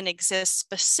doesn't exist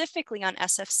specifically on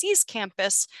SFC's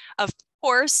campus, of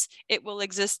course, it will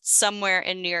exist somewhere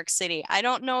in New York City. I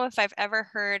don't know if I've ever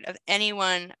heard of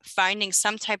anyone finding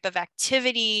some type of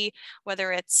activity,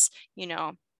 whether it's,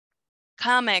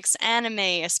 comics, anime,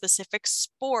 a specific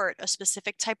sport, a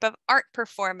specific type of art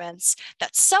performance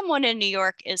that someone in New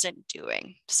York isn't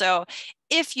doing. So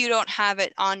if you don't have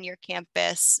it on your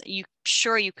campus, you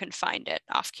can find it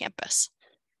off campus.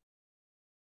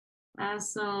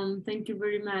 Awesome, thank you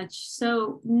very much.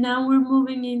 So now we're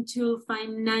moving into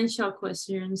financial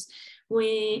questions.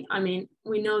 We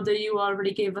know that you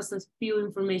already gave us a few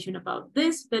information about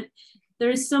this, but there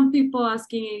is some people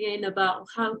asking again about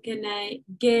how can I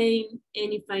gain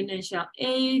any financial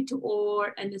aid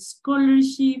or a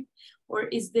scholarship, or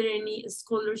is there any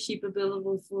scholarship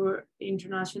available for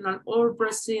international or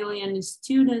Brazilian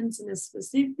students in a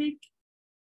specific?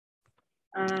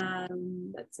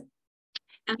 That's it.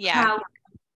 And how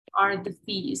are the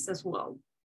fees as well?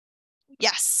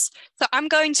 Yes, so I'm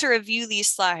going to review these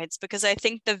slides because I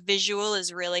think the visual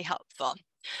is really helpful.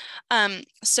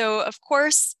 So of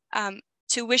course,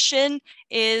 tuition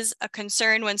is a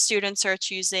concern when students are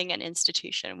choosing an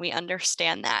institution. We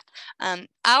understand that.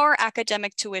 Our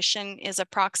academic tuition is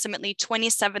approximately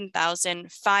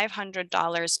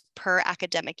 $27,500 per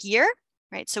academic year,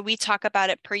 right? So we talk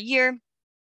about it per year.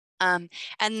 And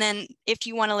then if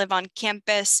you want to live on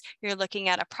campus, you're looking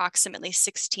at approximately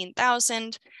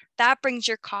 $16,000. That brings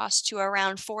your cost to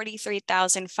around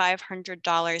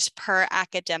 $43,500 per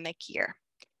academic year.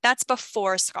 That's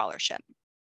before scholarship.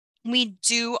 We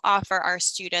do offer our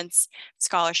students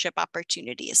scholarship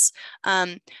opportunities.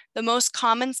 The most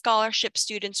common scholarship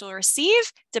students will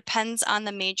receive depends on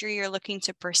the major you're looking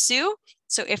to pursue.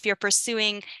 So if you're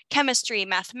pursuing chemistry,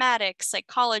 mathematics,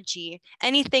 psychology,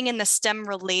 anything in the STEM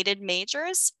related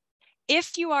majors,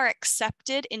 if you are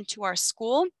accepted into our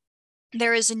school,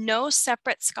 there is no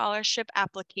separate scholarship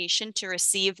application to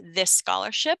receive this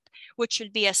scholarship, which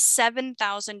would be a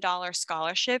 $7,000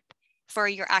 scholarship for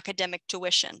your academic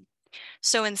tuition.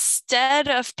 So instead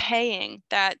of paying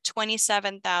that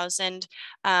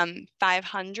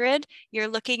 $27,500, you're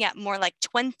looking at more like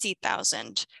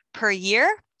 $20,000 per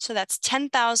year. So that's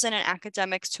 $10,000 in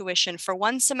academic tuition for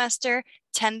one semester,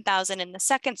 $10,000 in the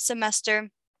second semester.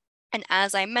 And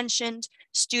as I mentioned,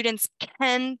 students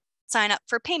can sign up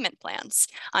for payment plans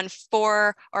on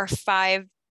 4 or 5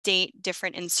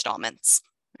 different installments.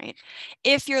 Right?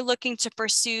 If you're looking to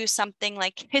pursue something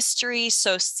like history,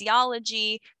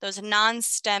 sociology, those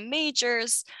non-STEM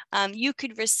majors, you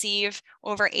could receive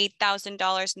over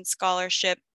 $8,000 in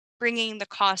scholarship, bringing the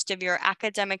cost of your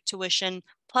academic tuition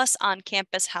plus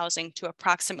on-campus housing to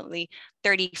approximately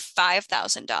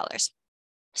 $35,000.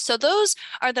 So those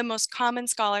are the most common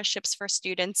scholarships for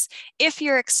students. If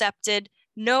you're accepted,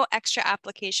 no extra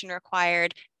application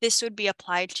required. This would be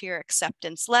applied to your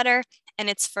acceptance letter, and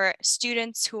it's for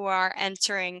students who are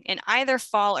entering in either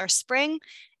fall or spring,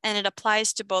 and it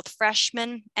applies to both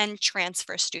freshmen and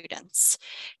transfer students.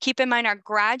 Keep in mind, our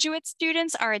graduate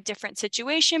students are a different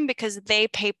situation because they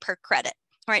pay per credit.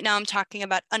 Right now, I'm talking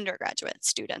about undergraduate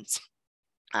students.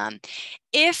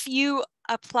 If you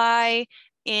apply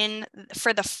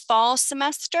for the fall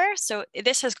semester, so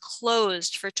this has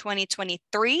closed for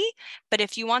 2023, but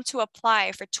if you want to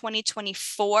apply for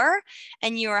 2024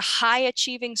 and you're a high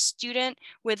achieving student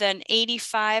with an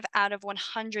 85 out of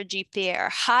 100 GPA or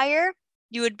higher,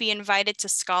 you would be invited to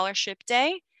Scholarship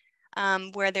Day,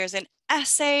 where there's an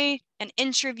essay, an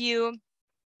interview,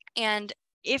 and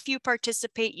if you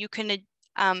participate, you can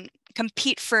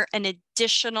compete for an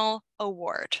additional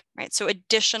award, right? So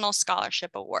additional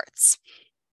scholarship awards.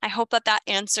 I hope that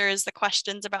answers the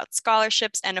questions about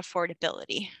scholarships and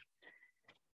affordability.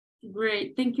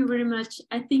 Great, thank you very much.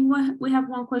 I think we have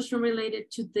one question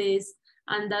related to this,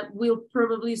 and that will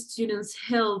probably students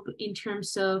help in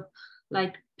terms of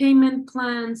like payment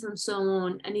plans and so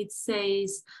on. And it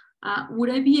says, would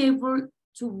I be able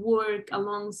to work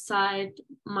alongside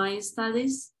my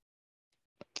studies?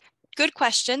 Good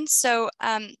question. So,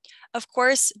 of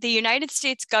course, the United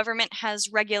States government has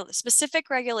specific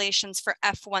regulations for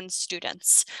F1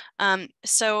 students.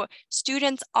 So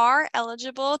students are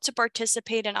eligible to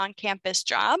participate in on-campus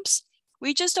jobs.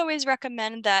 We just always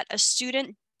recommend that a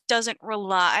student doesn't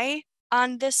rely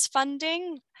on this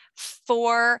funding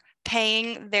for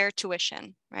paying their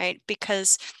tuition, right?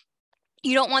 Because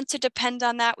you don't want to depend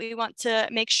on that. We want to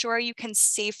make sure you can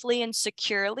safely and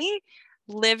securely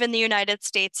live in the United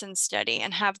States and study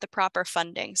and have the proper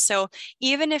funding. So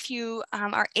even if you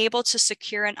are able to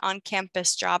secure an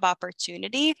on-campus job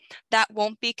opportunity, that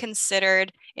won't be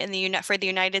considered for the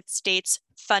United States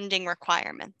funding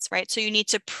requirements, right? So you need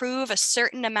to prove a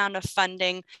certain amount of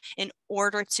funding in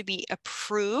order to be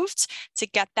approved to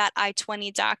get that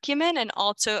I-20 document and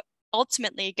also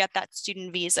ultimately get that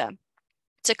student visa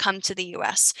to come to the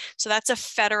US. So that's a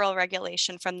federal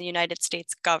regulation from the United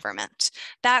States government.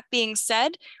 That being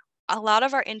said, a lot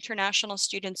of our international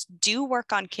students do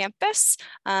work on campus.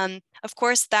 Of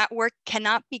course, that work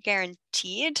cannot be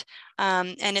guaranteed,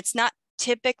 and it's not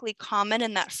typically common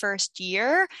in that first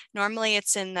year. Normally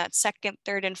it's in that second,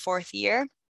 third, and fourth year,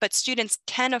 but students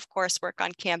can, of course, work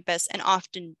on campus and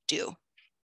often do.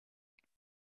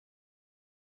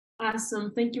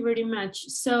 Awesome, thank you very much.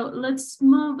 So let's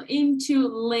move into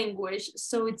language.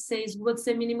 So it says, what's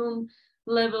the minimum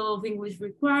level of English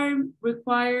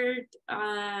required?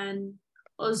 And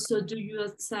also, do you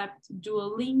accept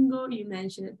Duolingo? You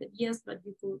mentioned that yes, but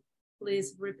you could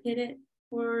please repeat it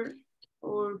for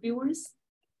our viewers.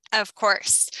 Of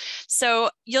course. So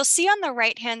you'll see on the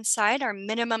right-hand side our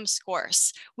minimum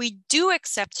scores. We do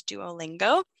accept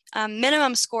Duolingo.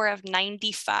 Minimum score of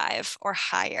 95 or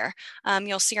higher.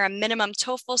 You'll see our minimum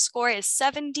TOEFL score is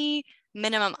 70,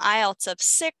 minimum IELTS of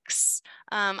 6,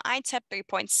 ITEP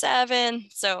 3.7.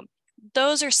 So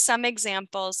those are some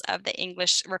examples of the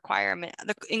English requirement,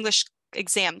 the English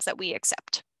exams that we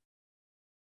accept.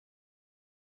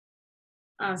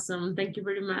 Awesome, thank you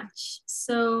very much.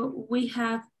 So we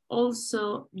have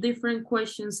also different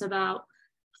questions about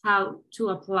how to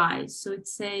apply. So it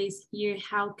says here,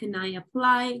 how can I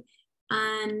apply?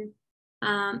 And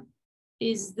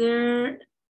is there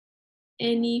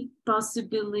any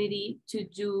possibility to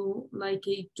do like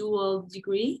a dual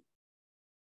degree?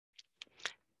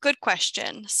 Good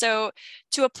question. So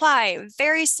to apply,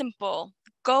 very simple.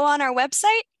 Go on our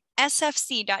website,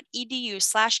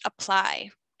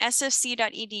 sfc.edu/apply.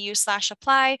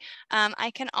 sfc.edu/apply.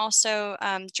 I can also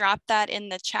drop that in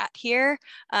the chat here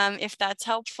if that's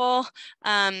helpful.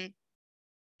 And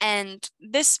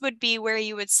this would be where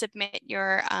you would submit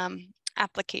your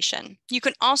application. You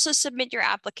can also submit your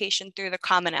application through the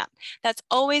Common App. That's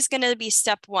always going to be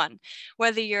step one,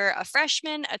 whether you're a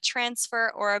freshman, a transfer,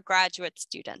 or a graduate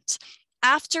student.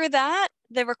 After that,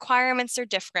 the requirements are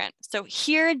different. So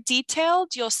here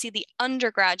detailed, you'll see the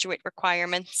undergraduate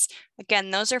requirements.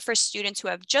 Again, those are for students who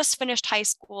have just finished high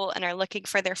school and are looking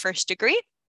for their first degree.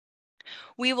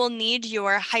 We will need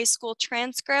your high school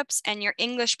transcripts and your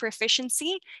English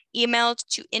proficiency emailed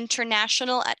to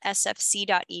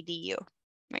international@sfc.edu.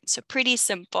 Right, so pretty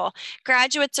simple.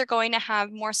 Graduates are going to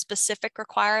have more specific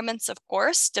requirements, of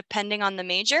course, depending on the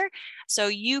major. So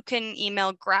you can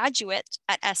email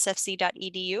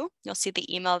graduate@sfc.edu. You'll see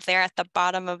the email there at the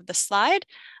bottom of the slide,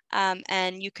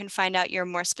 and you can find out your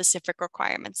more specific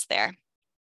requirements there.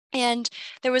 And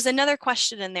there was another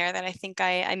question in there that I think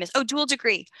I missed. Oh, dual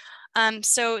degree.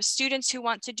 So students who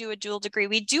want to do a dual degree,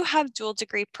 we do have dual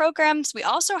degree programs. We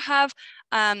also have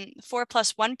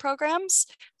 4+1 programs.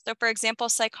 So for example,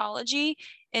 psychology,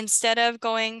 instead of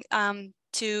going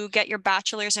to get your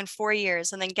bachelor's in 4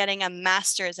 years and then getting a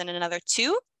master's in another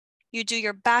 2, you do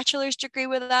your bachelor's degree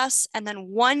with us and then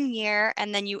 1 year,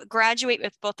 and then you graduate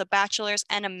with both a bachelor's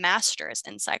and a master's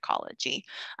in psychology.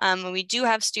 We do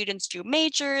have students do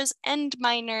majors and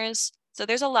minors, so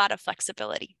there's a lot of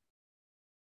flexibility.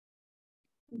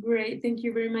 Great, thank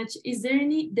you very much. Is there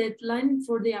any deadline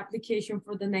for the application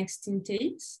for the next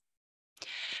intakes?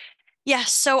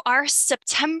 Yes, so our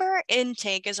September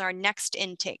intake is our next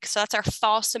intake. So that's our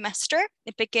fall semester.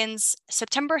 It begins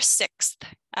September 6th,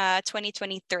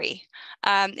 2023,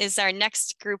 is our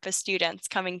next group of students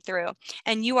coming through.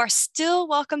 And you are still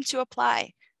welcome to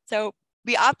apply. So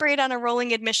we operate on a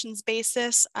rolling admissions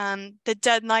basis. The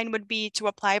deadline would be to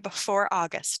apply before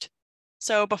August.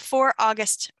 So before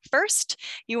August 1st,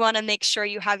 you want to make sure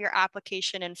you have your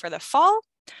application in for the fall.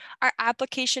 Our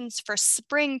applications for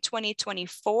spring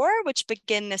 2024, which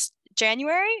begin this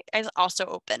January, is also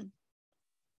open.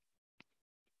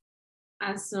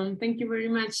 Awesome, thank you very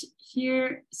much.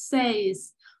 Here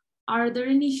says, are there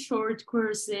any short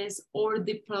courses or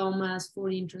diplomas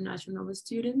for international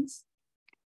students?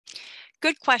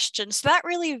 Good question. So that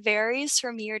really varies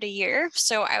from year to year.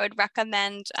 So I would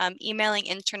recommend emailing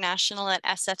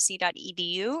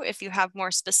international@sfc.edu if you have more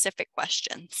specific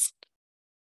questions.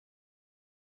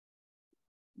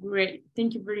 Great,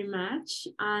 thank you very much.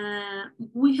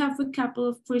 We have a couple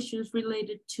of questions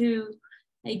related to,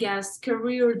 I guess,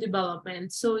 career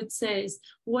development. So it says,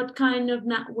 what kind of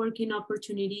networking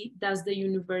opportunity does the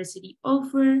university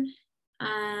offer?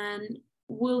 And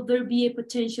will there be a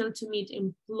potential to meet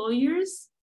employers?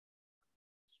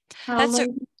 How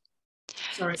can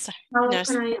I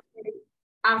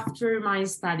after my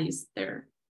studies there?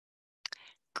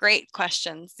 Great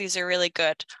questions. These are really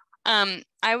good.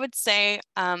 I would say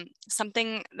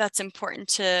something that's important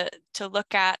to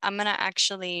look at. I'm gonna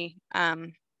actually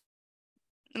I'm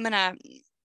gonna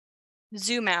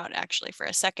zoom out actually for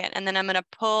a second, and then I'm gonna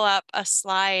pull up a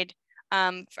slide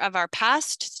of our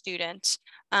past student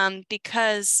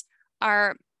because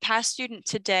our past student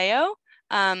Tadeo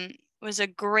was a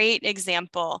great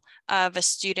example of a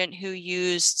student who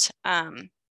used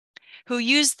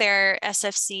their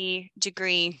SFC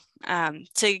degree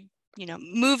to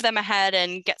move them ahead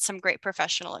and get some great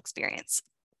professional experience.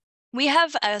 We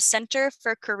have a Center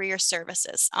for Career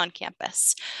Services on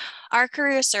campus. Our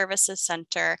Career Services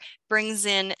Center brings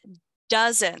in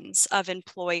dozens of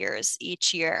employers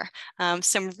each year.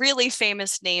 Some really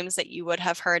famous names that you would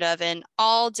have heard of in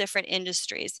all different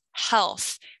industries: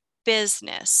 health,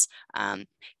 business,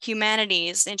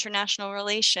 humanities, international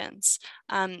relations,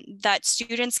 that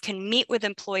students can meet with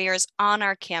employers on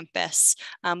our campus,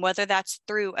 whether that's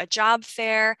through a job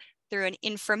fair, through an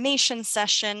information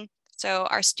session. So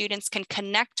our students can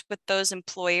connect with those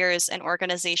employers and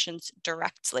organizations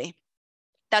directly.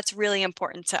 That's really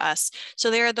important to us. So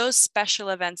there are those special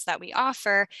events that we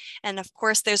offer. And of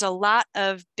course, there's a lot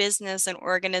of business and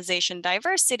organization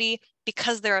diversity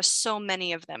because there are so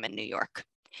many of them in New York.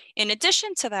 In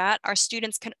addition to that, our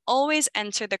students can always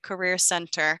enter the Career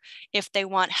Center if they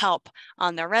want help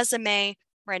on their resume,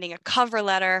 writing a cover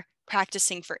letter,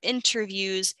 practicing for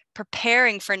interviews,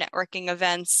 preparing for networking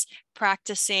events,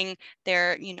 practicing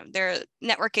their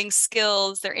networking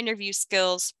skills, their interview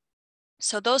skills.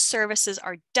 So those services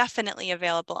are definitely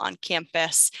available on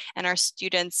campus, and our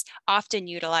students often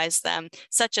utilize them,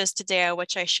 such as Tadeo,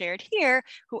 which I shared here,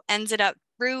 who ended up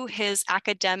through his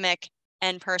academic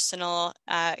and personal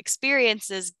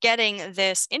experiences getting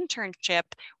this internship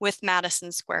with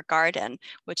Madison Square Garden,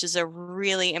 which is a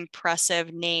really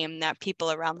impressive name that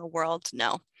people around the world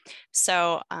know.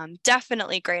 So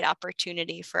definitely great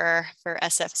opportunity for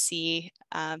SFC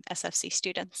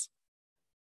students.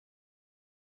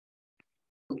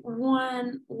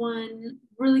 One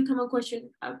really common question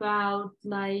about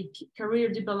like career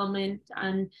development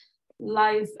and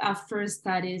life after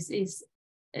studies is,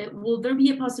 will there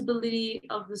be a possibility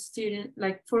of the student,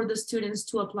 like for the students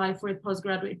to apply for a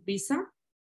postgraduate visa?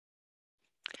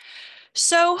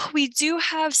 So we do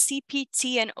have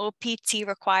CPT and OPT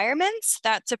requirements.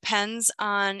 That depends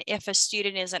on if a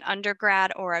student is an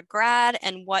undergrad or a grad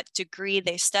and what degree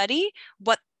they study,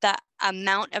 what the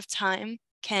amount of time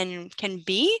can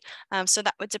be. So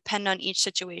that would depend on each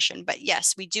situation. But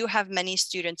yes, we do have many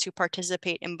students who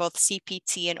participate in both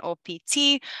CPT and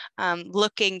OPT,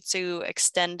 looking to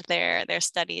extend their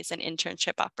studies and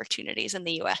internship opportunities in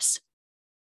the US.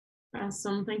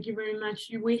 Awesome, thank you very much.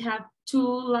 We have two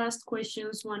last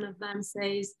questions. One of them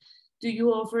says, do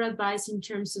you offer advice in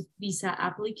terms of visa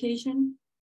application?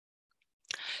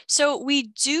 So we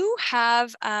do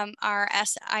have our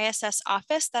ISS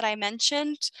office that I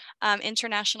mentioned,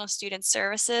 International Student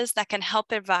Services, that can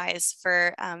help advise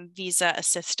for visa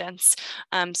assistance.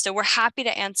 So we're happy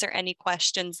to answer any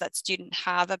questions that students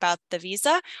have about the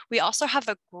visa. We also have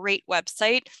a great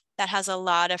website that has a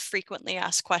lot of frequently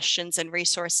asked questions and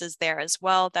resources there as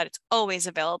well, that it's always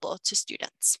available to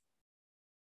students.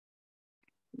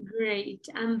 Great.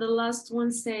 And the last one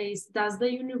says, does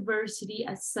the university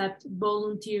accept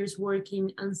volunteers working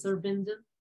on Servando?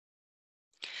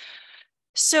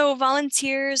 So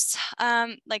volunteers,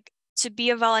 like to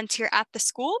be a volunteer at the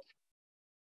school?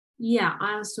 Yeah,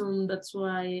 I assume that's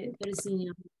why there is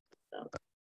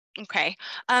Okay,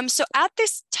 so at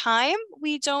this time,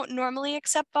 we don't normally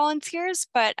accept volunteers,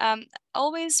 but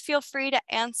always feel free to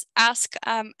ask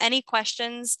any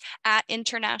questions at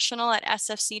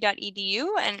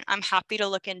international@sfc.edu, and I'm happy to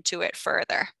look into it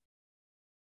further.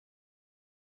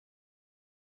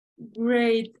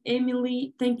 Great,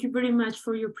 Emily, thank you very much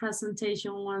for your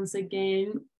presentation once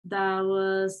again. That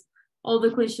was all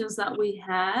the questions that we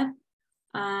had.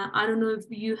 I don't know if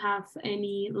you have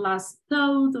any last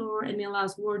thought or any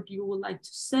last word you would like to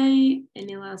say,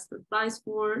 any last advice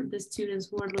for the students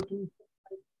who are looking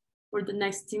for the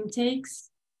next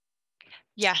intakes.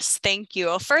 Yes, thank you.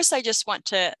 Well, first, I just want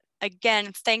to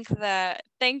again thank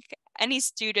any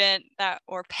student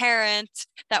or parent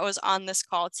that was on this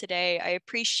call today. I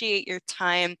appreciate your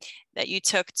time that you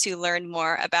took to learn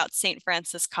more about St.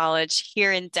 Francis College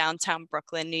here in downtown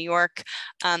Brooklyn, New York.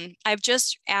 I've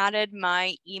just added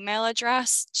my email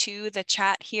address to the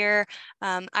chat here.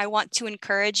 I want to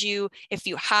encourage you, if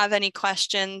you have any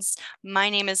questions, my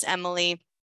name is Emily.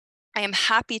 I am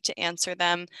happy to answer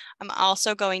them. I'm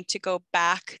also going to go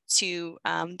back to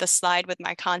the slide with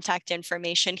my contact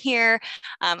information here.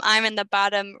 I'm in the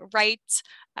bottom right.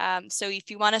 So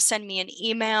if you want to send me an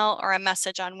email or a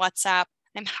message on WhatsApp,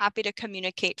 I'm happy to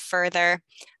communicate further.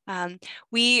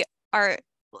 We are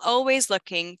always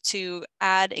looking to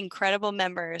add incredible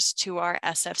members to our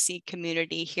SFC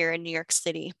community here in New York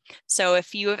City. So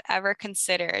if you have ever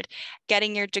considered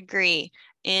getting your degree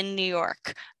in New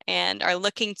York and are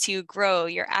looking to grow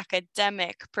your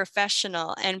academic,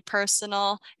 professional, and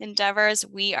personal endeavors,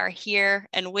 we are here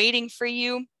and waiting for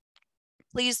you.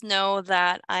 Please know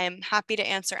that I am happy to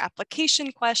answer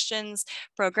application questions,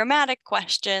 programmatic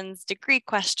questions, degree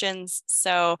questions.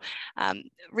 So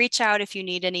reach out if you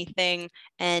need anything,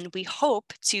 and we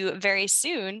hope to very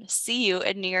soon see you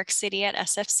in New York City at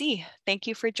SFC. Thank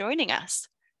you for joining us.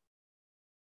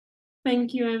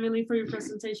 Thank you, Emily, for your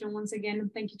presentation once again.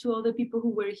 And thank you to all the people who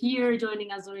were here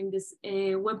joining us during this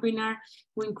webinar.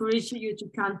 We encourage you to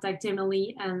contact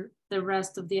Emily and the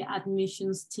rest of the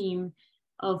admissions team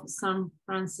of St.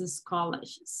 Francis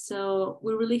College. So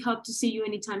we really hope to see you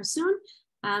anytime soon,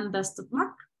 and best of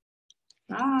luck.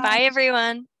 Bye. Bye,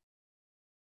 everyone.